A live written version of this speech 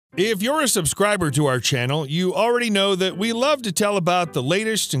If you're a subscriber to our channel, you already know that we love to tell about the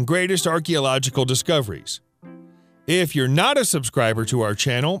latest and greatest archaeological discoveries. If you're not a subscriber to our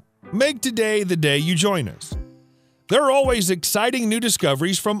channel, make today the day you join us. There are always exciting new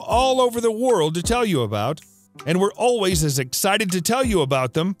discoveries from all over the world to tell you about, and we're always as excited to tell you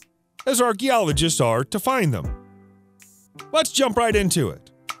about them as archaeologists are to find them. Let's jump right into it.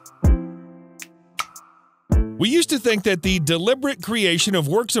 We used to think that the deliberate creation of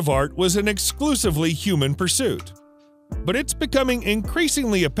works of art was an exclusively human pursuit, but it's becoming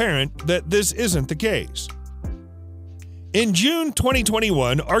increasingly apparent that this isn't the case. In June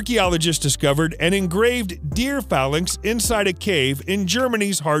 2021, archaeologists discovered an engraved deer phalanx inside a cave in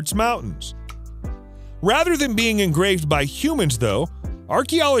Germany's Harz Mountains. Rather than being engraved by humans, though,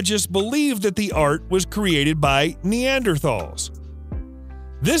 archaeologists believe that the art was created by Neanderthals.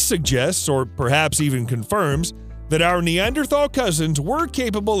 This suggests, or perhaps even confirms, that our Neanderthal cousins were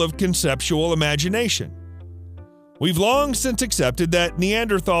capable of conceptual imagination. We've long since accepted that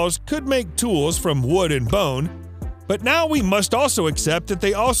Neanderthals could make tools from wood and bone, but now we must also accept that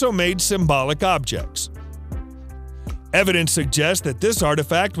they also made symbolic objects. Evidence suggests that this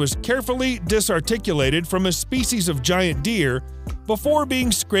artifact was carefully disarticulated from a species of giant deer before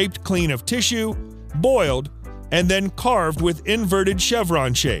being scraped clean of tissue, boiled, and then carved with inverted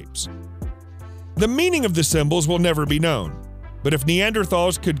chevron shapes. The meaning of the symbols will never be known, but if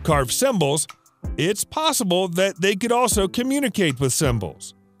Neanderthals could carve symbols, it's possible that they could also communicate with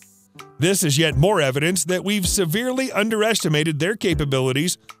symbols. This is yet more evidence that we've severely underestimated their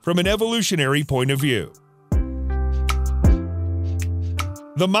capabilities from an evolutionary point of view.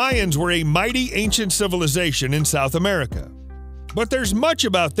 The Mayans were a mighty ancient civilization in South America, but there's much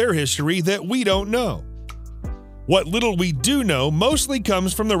about their history that we don't know. What little we do know mostly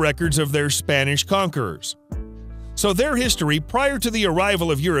comes from the records of their Spanish conquerors. So their history prior to the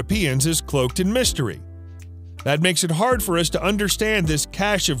arrival of Europeans is cloaked in mystery. That makes it hard for us to understand this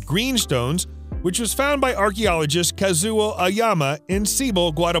cache of greenstones, which was found by archaeologist Kazuo Ayama in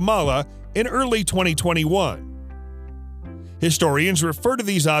Cibel, Guatemala in early 2021. Historians refer to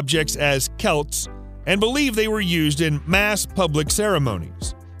these objects as celts and believe they were used in mass public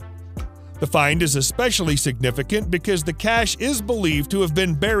ceremonies. The find is especially significant because the cache is believed to have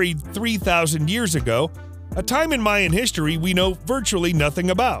been buried 3,000 years ago, a time in Mayan history we know virtually nothing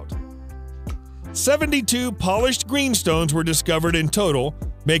about. 72 polished greenstones were discovered in total,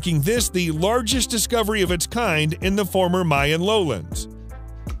 making this the largest discovery of its kind in the former Mayan lowlands.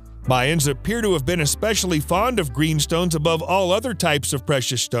 Mayans appear to have been especially fond of greenstones above all other types of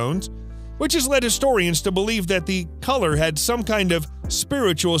precious stones, which has led historians to believe that the color had some kind of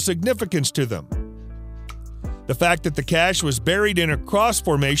spiritual significance to them. The fact that the cache was buried in a cross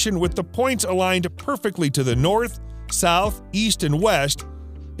formation with the points aligned perfectly to the north, south, east, and west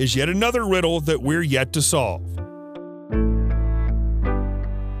is yet another riddle that we're yet to solve.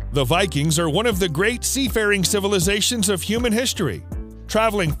 The Vikings are one of the great seafaring civilizations of human history,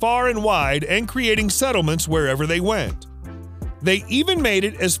 traveling far and wide and creating settlements wherever they went. They even made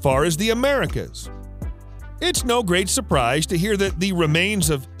it as far as the Americas. It's no great surprise to hear that the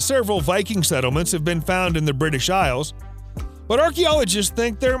remains of several Viking settlements have been found in the British Isles, but archaeologists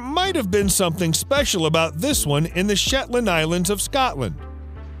think there might have been something special about this one in the Shetland Islands of Scotland.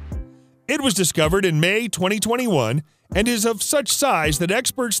 It was discovered in May 2021 and is of such size that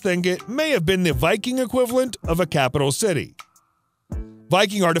experts think it may have been the Viking equivalent of a capital city.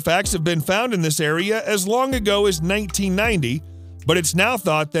 Viking artifacts have been found in this area as long ago as 1990, but it's now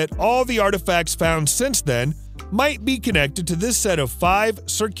thought that all the artifacts found since then might be connected to this set of 5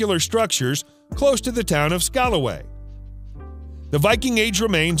 circular structures close to the town of Scalloway. The Viking Age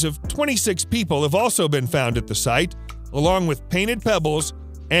remains of 26 people have also been found at the site, along with painted pebbles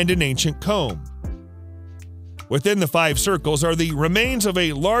and an ancient comb. Within the 5 circles are the remains of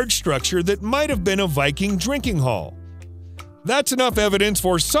a large structure that might have been a Viking drinking hall. That's enough evidence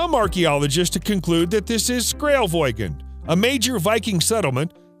for some archaeologists to conclude that this is Skrælvøyen, a major Viking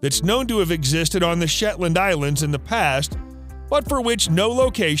settlement that's known to have existed on the Shetland Islands in the past, but for which no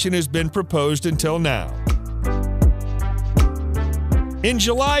location has been proposed until now. In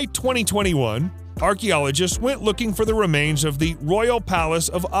July 2021, archaeologists went looking for the remains of the royal palace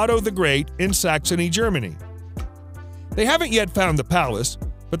of Otto the Great in Saxony, Germany. They haven't yet found the palace,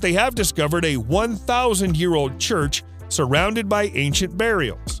 but they have discovered a 1,000-year-old church surrounded by ancient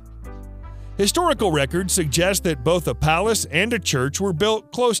burials. Historical records suggest that both a palace and a church were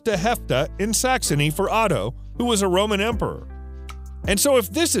built close to Hefta in Saxony for Otto, who was a Roman emperor. And so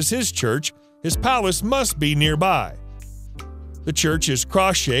if this is his church, his palace must be nearby. The church is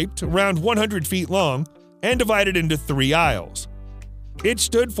cross-shaped, around 100 feet long, and divided into 3 aisles. It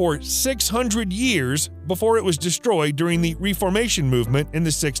stood for 600 years before it was destroyed during the Reformation movement in the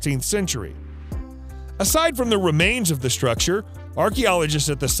 16th century. Aside from the remains of the structure, archaeologists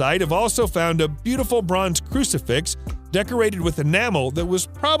at the site have also found a beautiful bronze crucifix decorated with enamel that was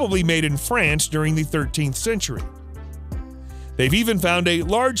probably made in France during the 13th century. They've even found a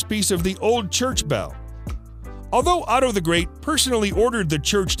large piece of the old church bell. Although Otto the Great personally ordered the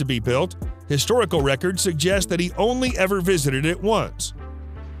church to be built, historical records suggest that he only ever visited it once,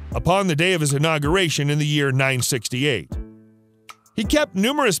 upon the day of his inauguration in the year 968. He kept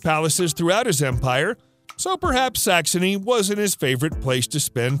numerous palaces throughout his empire, so perhaps Saxony wasn't his favorite place to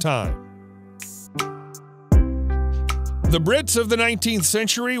spend time. The Brits of the 19th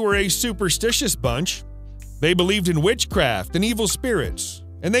century were a superstitious bunch. They believed in witchcraft and evil spirits,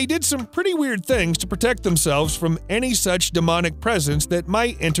 and they did some pretty weird things to protect themselves from any such demonic presence that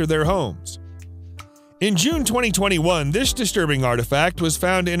might enter their homes. In June 2021, this disturbing artifact was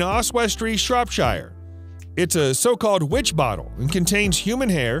found in Oswestry, Shropshire. It's a so-called witch bottle and contains human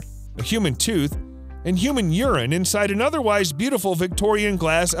hair, a human tooth, and human urine inside an otherwise beautiful Victorian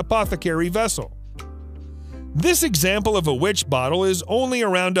glass apothecary vessel. This example of a witch bottle is only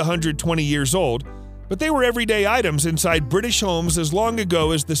around 120 years old, but they were everyday items inside British homes as long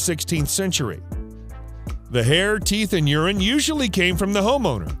ago as the 16th century. The hair, teeth, and urine usually came from the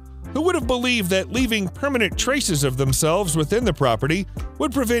homeowner, who would have believed that leaving permanent traces of themselves within the property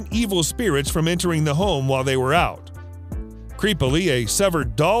would prevent evil spirits from entering the home while they were out. Creepily, a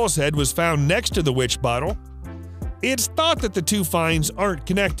severed doll's head was found next to the witch bottle. It's thought that the two finds aren't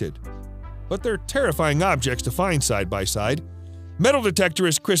connected, but they're terrifying objects to find side by side. Metal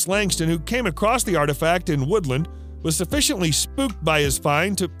detectorist Chris Langston, who came across the artifact in Woodland, was sufficiently spooked by his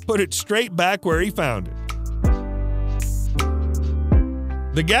find to put it straight back where he found it.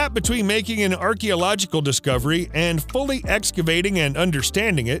 The gap between making an archaeological discovery and fully excavating and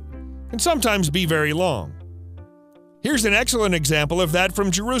understanding it can sometimes be very long. Here's an excellent example of that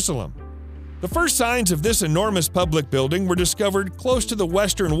from Jerusalem. The first signs of this enormous public building were discovered close to the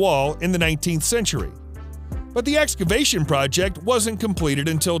Western Wall in the 19th century, but the excavation project wasn't completed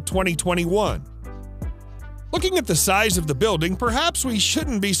until 2021. Looking at the size of the building, perhaps we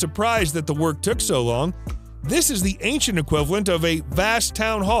shouldn't be surprised that the work took so long. This is the ancient equivalent of a vast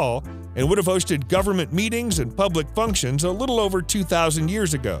town hall and would have hosted government meetings and public functions a little over 2,000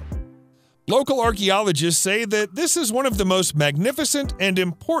 years ago. Local archaeologists say that this is one of the most magnificent and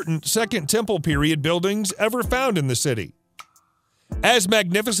important Second Temple period buildings ever found in the city. As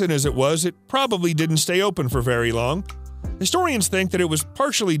magnificent as it was, it probably didn't stay open for very long. Historians think that it was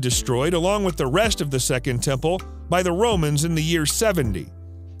partially destroyed along with the rest of the Second Temple by the Romans in the year 70,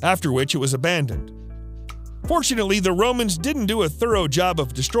 after which it was abandoned. Fortunately, the Romans didn't do a thorough job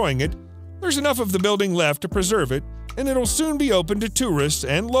of destroying it. There's enough of the building left to preserve it, and it'll soon be open to tourists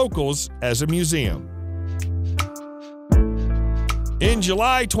and locals as a museum. In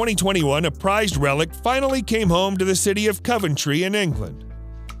July 2021, a prized relic finally came home to the city of Coventry in England.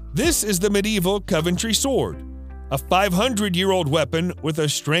 This is the medieval Coventry sword, a 500-year-old weapon with a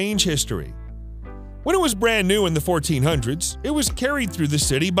strange history. When it was brand new in the 1400s, it was carried through the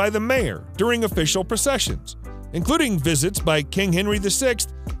city by the mayor during official processions, including visits by King Henry VI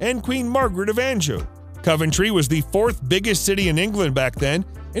and Queen Margaret of Anjou. Coventry was the fourth biggest city in England back then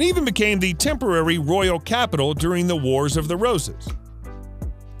and even became the temporary royal capital during the Wars of the Roses.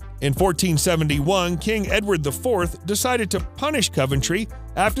 In 1471, King Edward IV decided to punish Coventry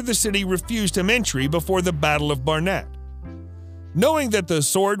after the city refused him entry before the Battle of Barnet. Knowing that the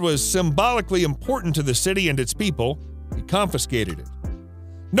sword was symbolically important to the city and its people, he confiscated it.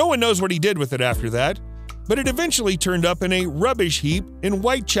 No one knows what he did with it after that, but it eventually turned up in a rubbish heap in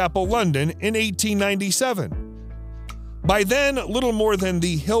Whitechapel, London in 1897. By then, little more than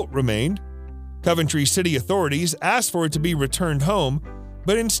the hilt remained. Coventry city authorities asked for it to be returned home,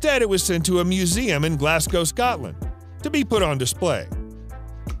 but instead it was sent to a museum in Glasgow, Scotland, to be put on display.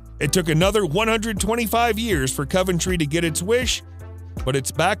 It took another 125 years for Coventry to get its wish, but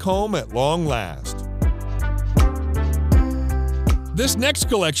it's back home at long last. This next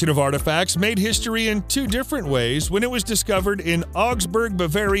collection of artifacts made history in two different ways when it was discovered in Augsburg,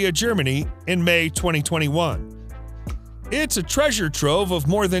 Bavaria, Germany in May 2021. It's a treasure trove of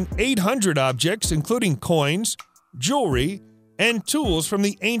more than 800 objects, including coins, jewelry, and tools from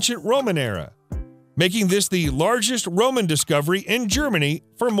the ancient Roman era, making this the largest Roman discovery in Germany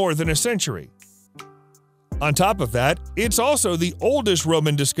for more than a century. On top of that, it's also the oldest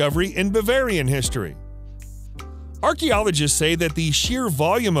Roman discovery in Bavarian history. Archaeologists say that the sheer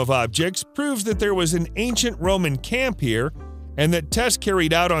volume of objects proves that there was an ancient Roman camp here, and that tests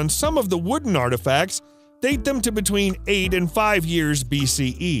carried out on some of the wooden artifacts date them to between 8 and 5 years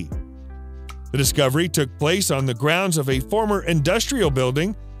BCE. The discovery took place on the grounds of a former industrial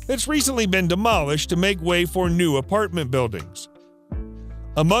building that's recently been demolished to make way for new apartment buildings.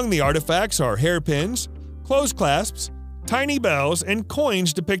 Among the artifacts are hairpins, clothes clasps, tiny bells, and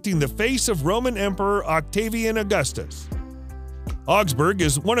coins depicting the face of Roman Emperor Octavian Augustus. Augsburg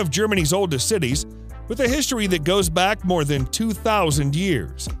is one of Germany's oldest cities, with a history that goes back more than 2,000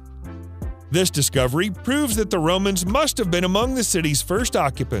 years. This discovery proves that the Romans must have been among the city's first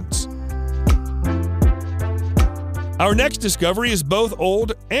occupants. Our next discovery is both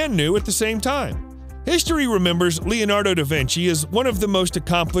old and new at the same time. History remembers Leonardo da Vinci as one of the most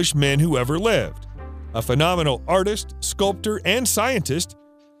accomplished men who ever lived. A phenomenal artist, sculptor, and scientist,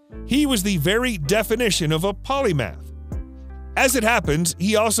 he was the very definition of a polymath. As it happens,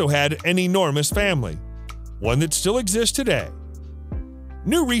 he also had an enormous family, one that still exists today.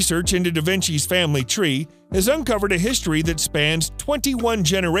 New research into Da Vinci's family tree has uncovered a history that spans 21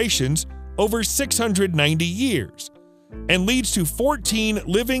 generations over 690 years, and leads to 14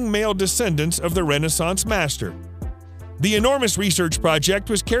 living male descendants of the Renaissance master. The enormous research project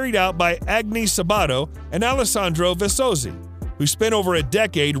was carried out by Agni Sabato and Alessandro Vesozzi, who spent over a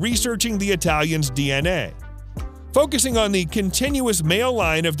decade researching the Italian's DNA. Focusing on the continuous male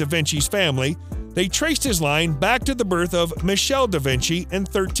line of Da Vinci's family, they traced his line back to the birth of Michel da Vinci in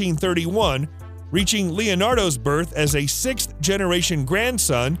 1331, reaching Leonardo's birth as a sixth-generation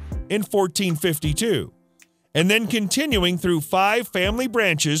grandson in 1452, and then continuing through 5 family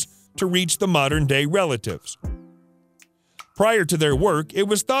branches to reach the modern-day relatives. Prior to their work, it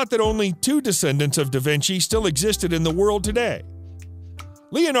was thought that only 2 descendants of Da Vinci still existed in the world today.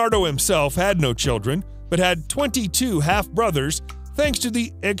 Leonardo himself had no children, but had 22 half-brothers thanks to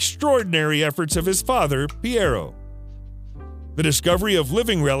the extraordinary efforts of his father, Piero. The discovery of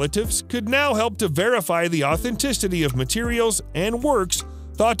living relatives could now help to verify the authenticity of materials and works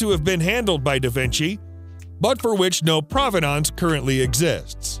thought to have been handled by Da Vinci, but for which no provenance currently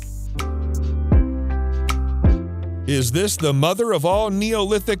exists. Is this the mother of all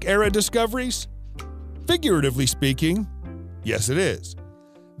Neolithic-era discoveries? Figuratively speaking, yes it is.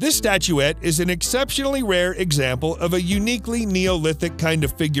 This statuette is an exceptionally rare example of a uniquely Neolithic kind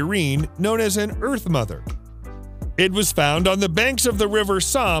of figurine known as an Earth Mother. It was found on the banks of the river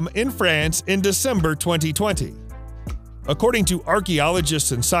Somme in France in December 2020. According to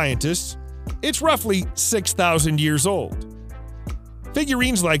archaeologists and scientists, it's roughly 6,000 years old.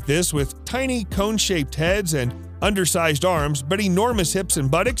 Figurines like this with tiny cone-shaped heads and undersized arms but enormous hips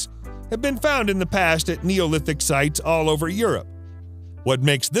and buttocks have been found in the past at Neolithic sites all over Europe. What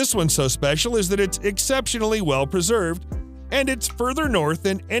makes this one so special is that it's exceptionally well preserved, and it's further north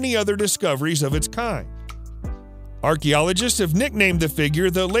than any other discoveries of its kind. Archaeologists have nicknamed the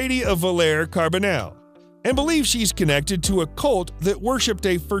figure the Lady of Valère Carbonel, and believe she's connected to a cult that worshipped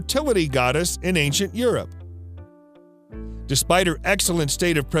a fertility goddess in ancient Europe. Despite her excellent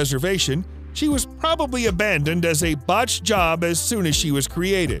state of preservation, she was probably abandoned as a botched job as soon as she was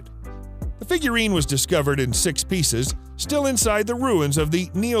created. The figurine was discovered in 6 pieces, still inside the ruins of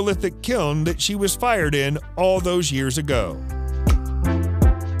the Neolithic kiln that she was fired in all those years ago.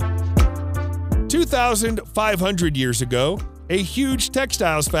 2,500 years ago, a huge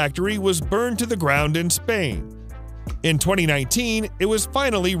textiles factory was burned to the ground in Spain. In 2019, it was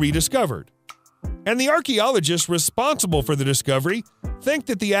finally rediscovered. And the archaeologists responsible for the discovery think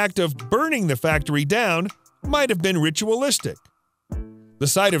that the act of burning the factory down might have been ritualistic. The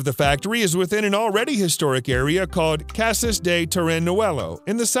site of the factory is within an already historic area called Casas de Terrenuelo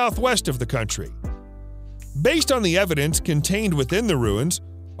in the southwest of the country. Based on the evidence contained within the ruins,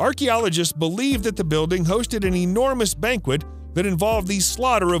 archaeologists believe that the building hosted an enormous banquet that involved the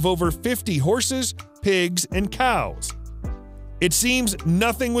slaughter of over 50 horses, pigs, and cows. It seems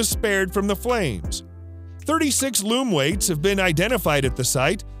nothing was spared from the flames. 36 loom weights have been identified at the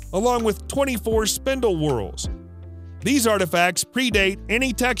site, along with 24 spindle whorls. These artifacts predate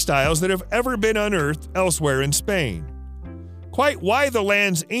any textiles that have ever been unearthed elsewhere in Spain. Quite why the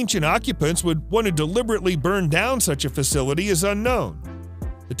land's ancient occupants would want to deliberately burn down such a facility is unknown.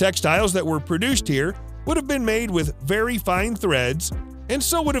 The textiles that were produced here would have been made with very fine threads, and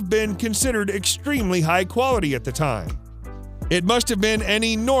so would have been considered extremely high quality at the time. It must have been an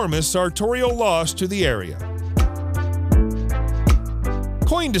enormous sartorial loss to the area.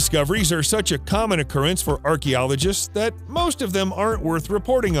 Coin discoveries are such a common occurrence for archaeologists that most of them aren't worth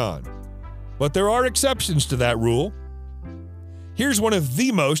reporting on. But there are exceptions to that rule. Here's one of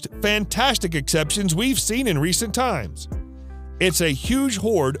the most fantastic exceptions we've seen in recent times. It's a huge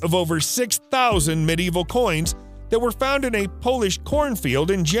hoard of over 6,000 medieval coins that were found in a Polish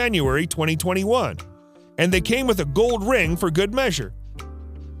cornfield in January 2021, and they came with a gold ring for good measure.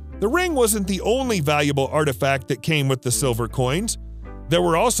 The ring wasn't the only valuable artifact that came with the silver coins. There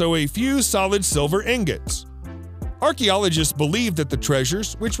were also a few solid silver ingots. Archaeologists believe that the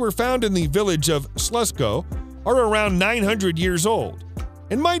treasures, which were found in the village of Slusko, are around 900 years old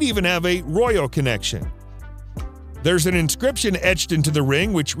and might even have a royal connection. There's an inscription etched into the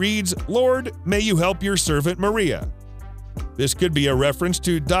ring which reads, "Lord, may you help your servant Maria." This could be a reference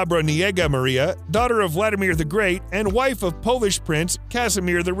to Dobroniega Maria, daughter of Vladimir the Great and wife of Polish Prince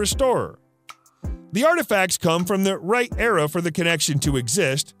Casimir the Restorer. The artifacts come from the right era for the connection to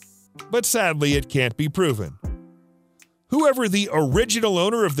exist, but sadly it can't be proven. Whoever the original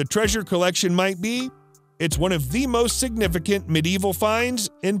owner of the treasure collection might be, it's one of the most significant medieval finds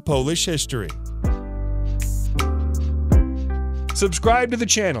in Polish history. Subscribe to the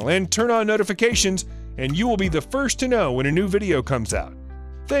channel and turn on notifications, and you will be the first to know when a new video comes out.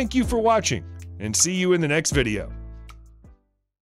 Thank you for watching, and see you in the next video.